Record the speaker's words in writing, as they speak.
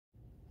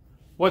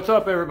What's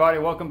up, everybody?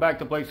 Welcome back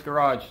to Blake's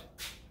Garage.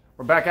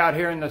 We're back out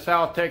here in the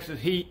South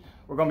Texas heat.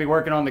 We're going to be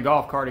working on the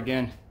golf cart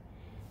again.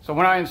 So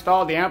when I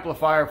installed the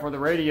amplifier for the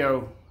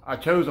radio, I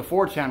chose a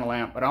 4-channel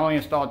amp, but I only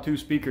installed 2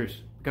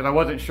 speakers because I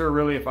wasn't sure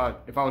really if I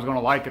was going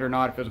to like it or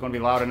not, if it was going to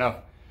be loud enough.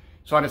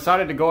 So I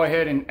decided to go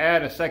ahead and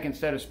add a second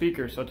set of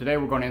speakers. So today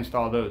we're going to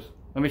install those.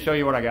 Let me show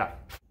you what I got.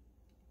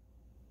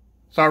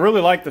 So I really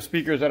like the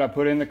speakers that I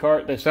put in the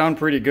cart. They sound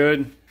pretty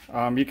good.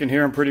 You can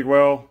hear them pretty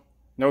well.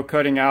 No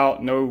cutting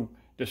out, no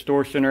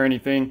distortion or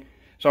anything.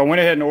 So I went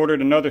ahead and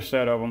ordered another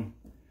set of them.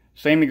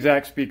 Same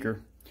exact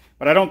speaker.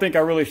 But I don't think I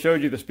really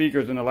showed you the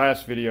speakers in the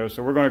last video,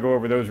 so we're going to go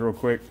over those real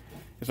quick.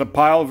 It's a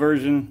Pile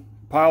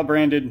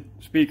branded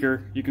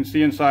speaker. You can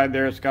see inside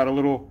there it's got a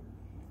little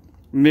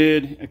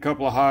mid, a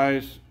couple of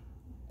highs.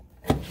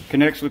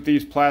 Connects with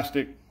these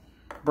plastic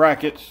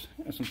brackets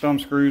and some thumb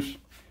screws.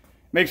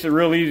 Makes it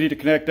real easy to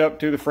connect up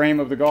to the frame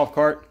of the golf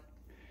cart.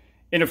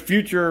 In a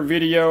future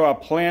video, I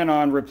plan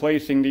on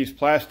replacing these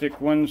plastic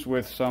ones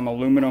with some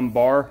aluminum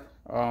bar.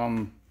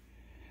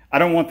 I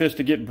don't want this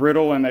to get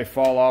brittle and they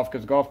fall off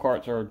because golf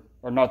carts are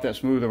not that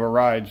smooth of a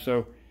ride.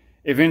 So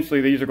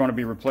eventually these are going to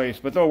be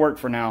replaced, but they'll work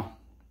for now.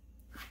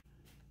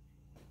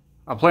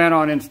 I plan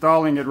on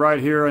installing it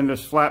right here in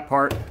this flat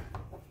part,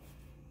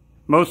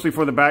 mostly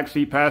for the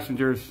backseat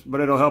passengers,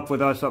 but it'll help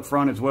with us up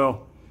front as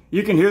well.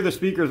 You can hear the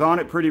speakers on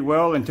it pretty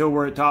well until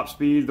we're at top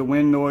speed, the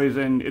wind noise,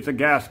 and it's a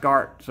gas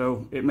cart,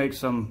 so it makes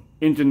some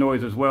engine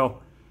noise as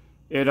well.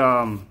 It's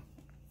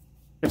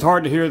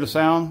hard to hear the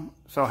sound,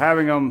 so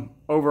having them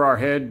over our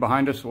head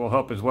behind us will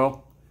help as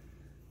well.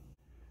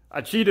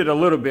 I cheated a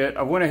little bit.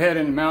 I went ahead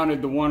and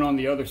mounted the one on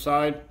the other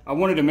side. I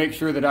wanted to make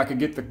sure that I could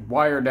get the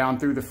wire down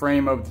through the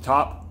frame of the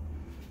top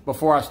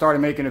before I started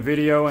making a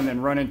video and then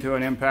run into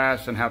an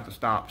impasse and have to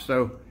stop.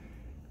 So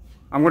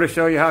I'm going to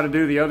show you how to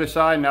do the other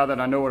side now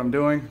that I know what I'm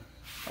doing.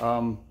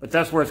 But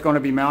that's where it's going to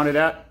be mounted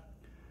at.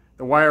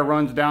 The wire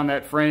runs down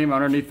that frame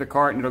underneath the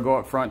cart and it'll go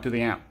up front to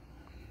the amp.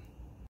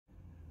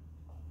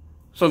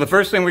 So the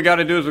first thing we got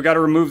to do is we got to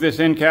remove this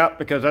end cap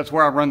because that's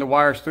where I run the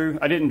wires through.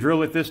 I didn't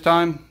drill it this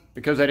time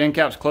because that end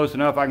cap's close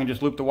enough. I can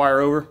just loop the wire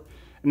over.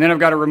 And then I've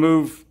got to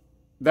remove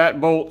that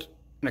bolt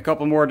and a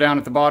couple more down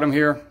at the bottom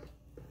here.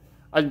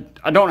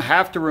 I don't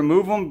have to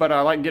remove them, but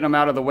I like getting them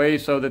out of the way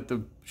so that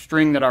the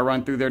string that I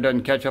run through there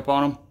doesn't catch up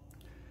on them.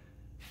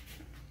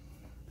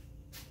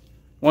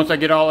 Once I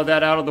get all of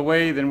that out of the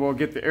way, then we'll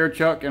get the air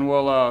chuck and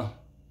we'll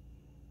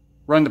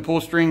run the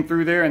pull string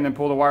through there and then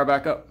pull the wire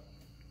back up.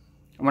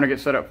 I'm going to get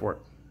set up for it.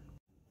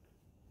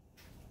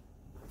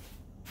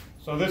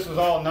 So this is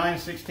all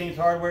 9/16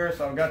 hardware,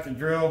 so I've got the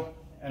drill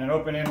and an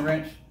open end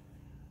wrench.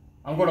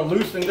 I'm going to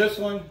loosen this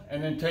one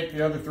and then take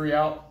the other 3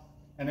 out,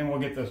 and then we'll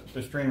get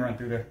the string run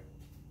through there.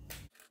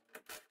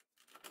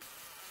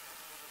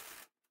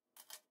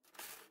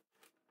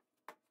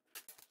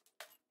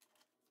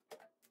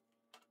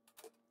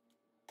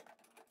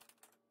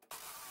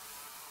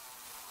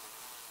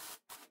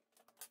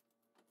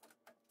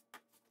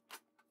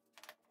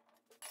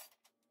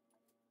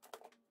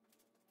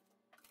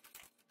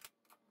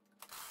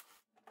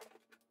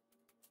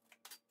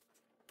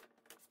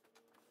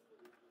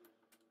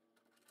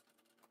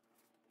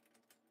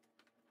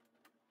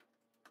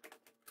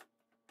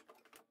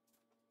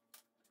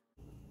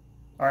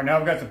 All right, now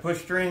I've got the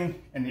push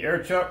string and the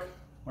air chuck.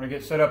 I want to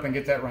get set up and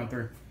get that run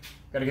through.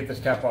 Got to get this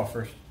cap off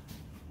first.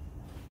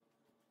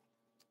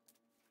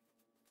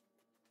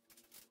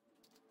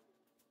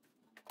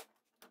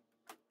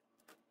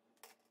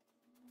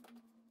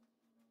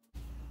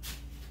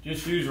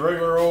 Just use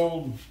regular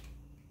old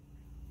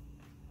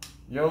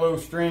yellow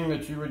string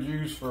that you would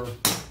use for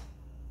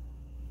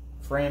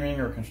framing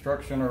or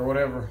construction or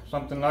whatever.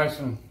 Something nice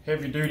and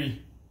heavy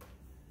duty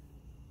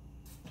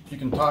that you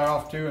can tie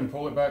off to and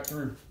pull it back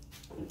through.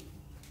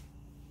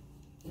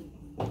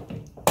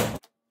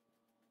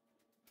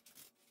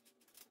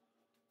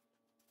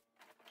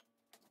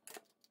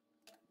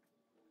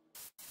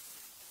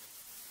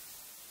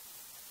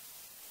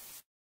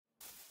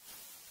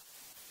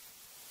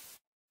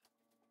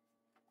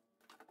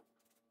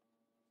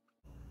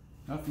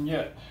 Nothing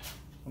yet.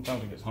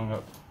 Sometimes it gets hung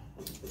up.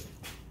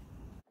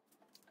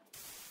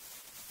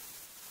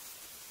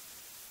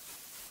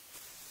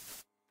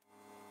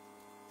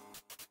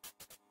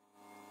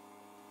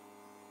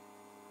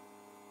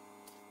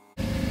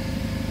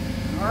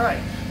 All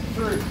right,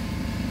 through.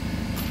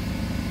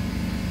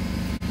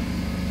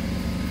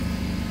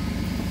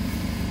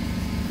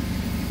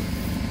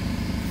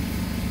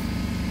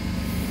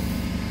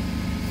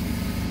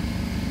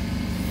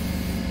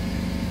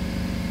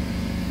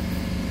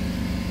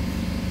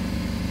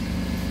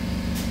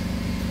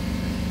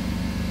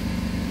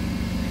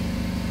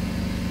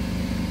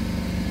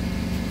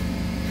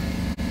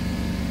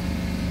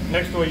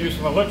 Next we'll use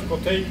some electrical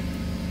tape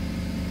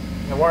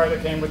and the wire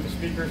that came with the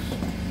speakers.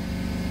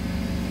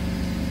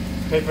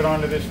 Tape it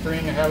onto this string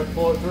and have it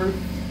pull it through.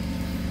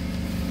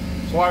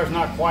 This wire's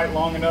not quite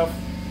long enough.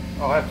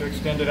 I'll have to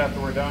extend it after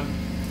we're done.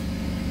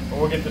 But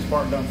we'll get this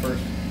part done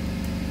first.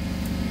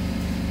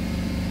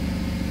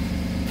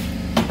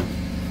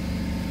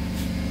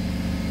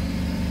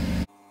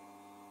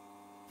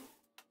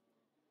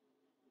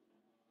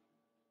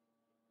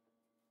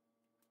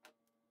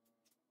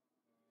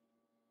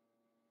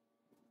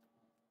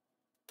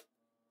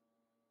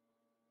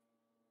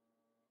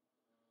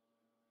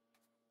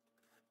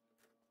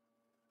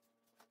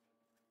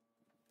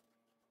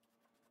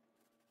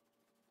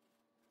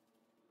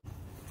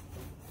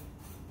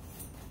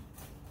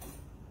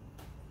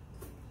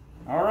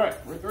 All right,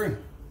 we're through.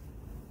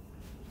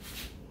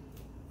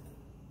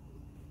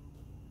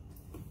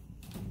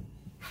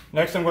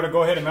 Next, I'm going to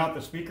go ahead and mount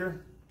the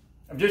speaker.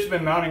 I've just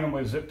been mounting them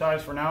with zip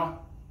ties for now,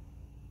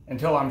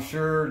 until I'm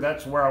sure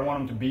that's where I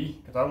want them to be,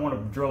 because I want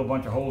to drill a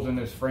bunch of holes in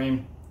this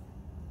frame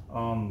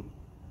and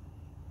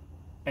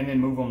then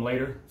move them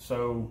later.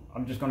 So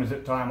I'm just going to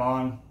zip tie them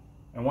on,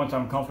 and once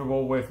I'm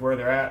comfortable with where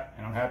they're at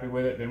and I'm happy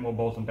with it, then we'll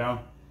bolt them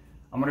down.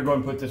 I'm going to go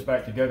ahead and put this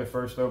back together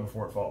first though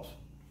before it falls.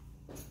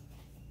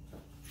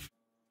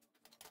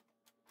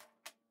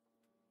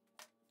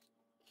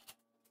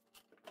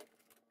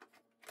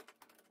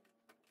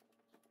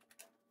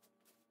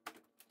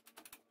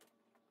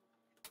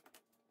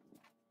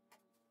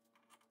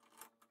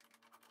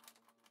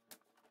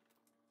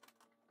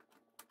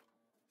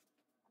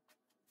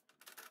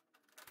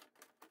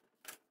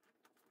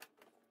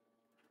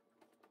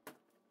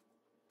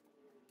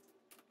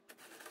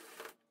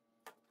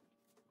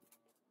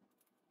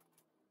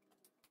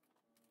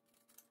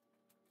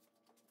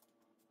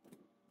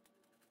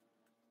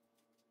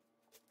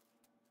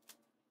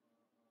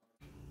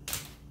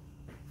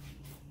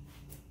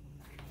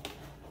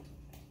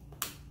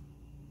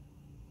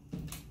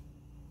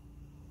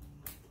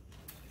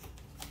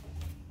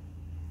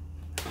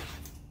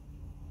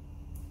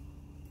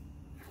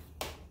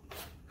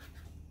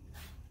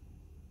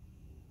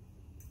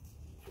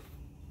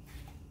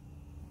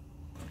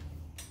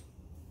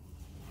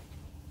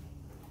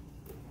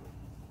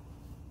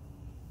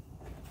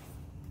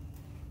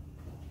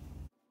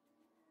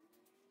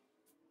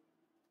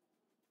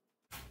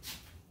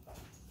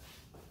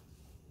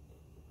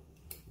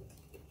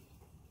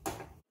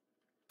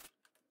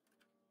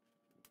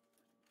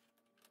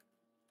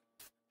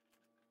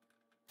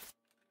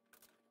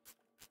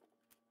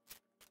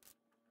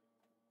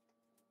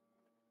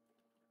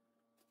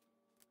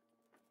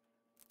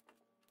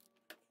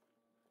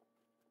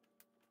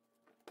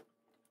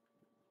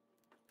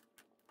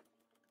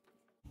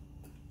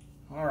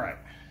 All right.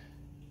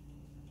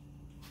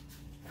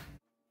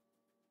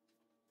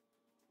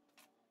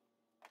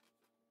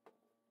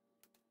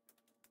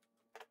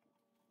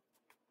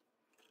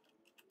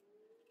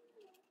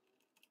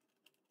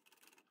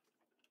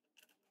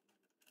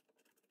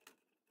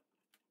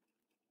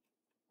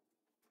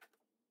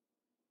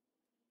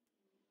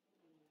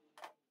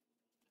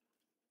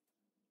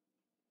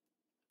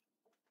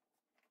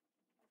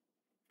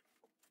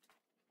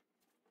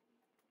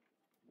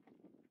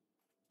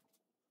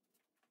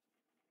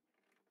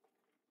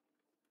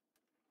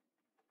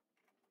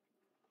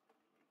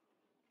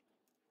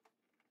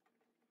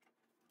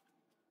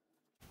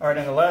 All right,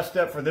 and the last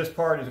step for this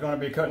part is going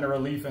to be cutting a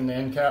relief in the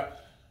end cap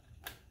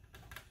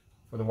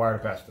for the wire to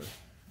pass through.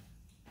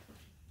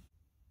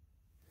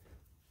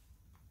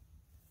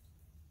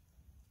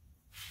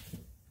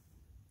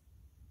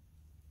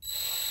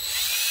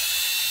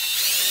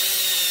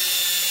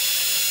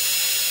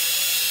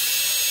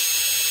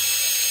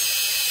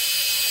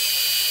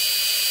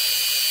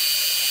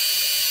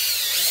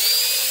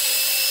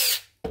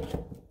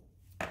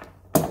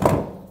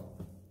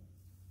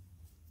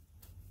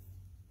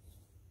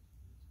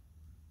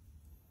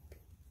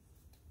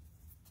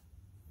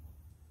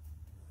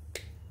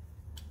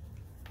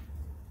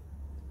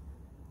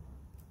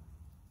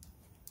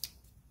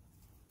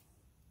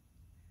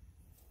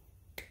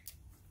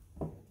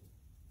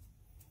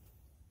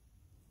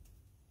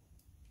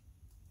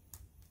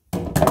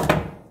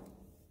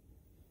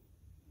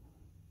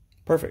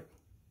 Perfect.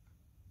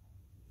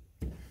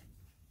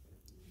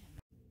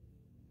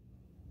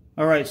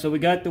 All right, so we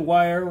got the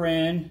wire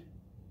ran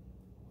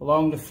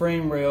along the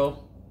frame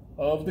rail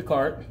of the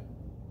cart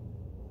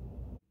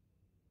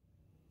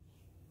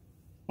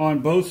on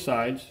both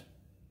sides,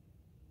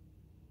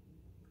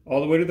 all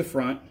the way to the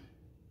front.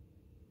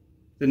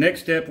 The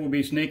next step will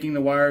be snaking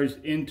the wires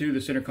into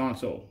the center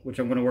console, which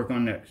I'm going to work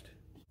on next.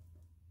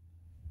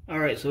 All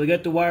right, so we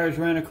got the wires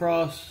ran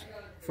across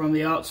from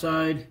the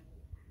outside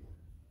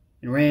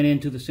and ran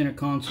into the center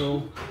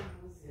console.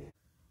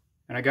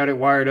 And I got it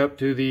wired up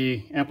to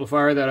the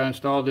amplifier that I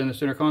installed in the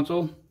center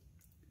console.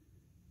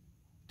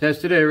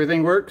 Tested it,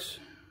 everything works.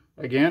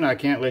 Again, I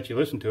can't let you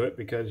listen to it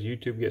because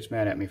YouTube gets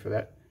mad at me for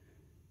that.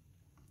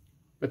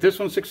 But this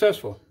one's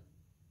successful.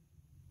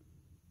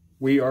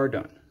 We are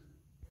done.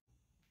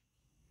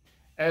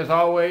 As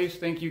always,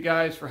 thank you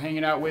guys for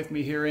hanging out with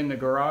me here in the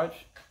garage.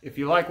 If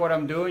you like what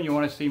I'm doing, you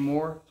want to see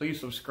more, please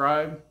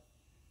subscribe.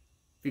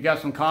 If you got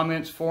some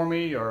comments for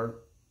me or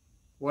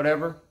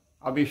whatever,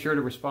 I'll be sure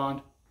to respond.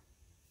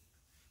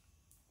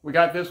 We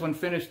got this one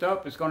finished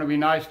up. It's going to be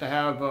nice to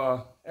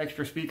have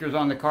extra speakers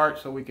on the cart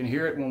so we can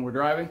hear it when we're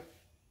driving.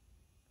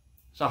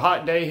 It's a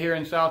hot day here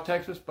in South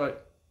Texas,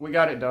 but we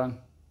got it done.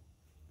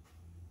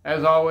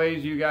 As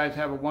always, you guys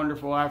have a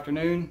wonderful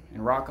afternoon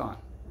and rock on.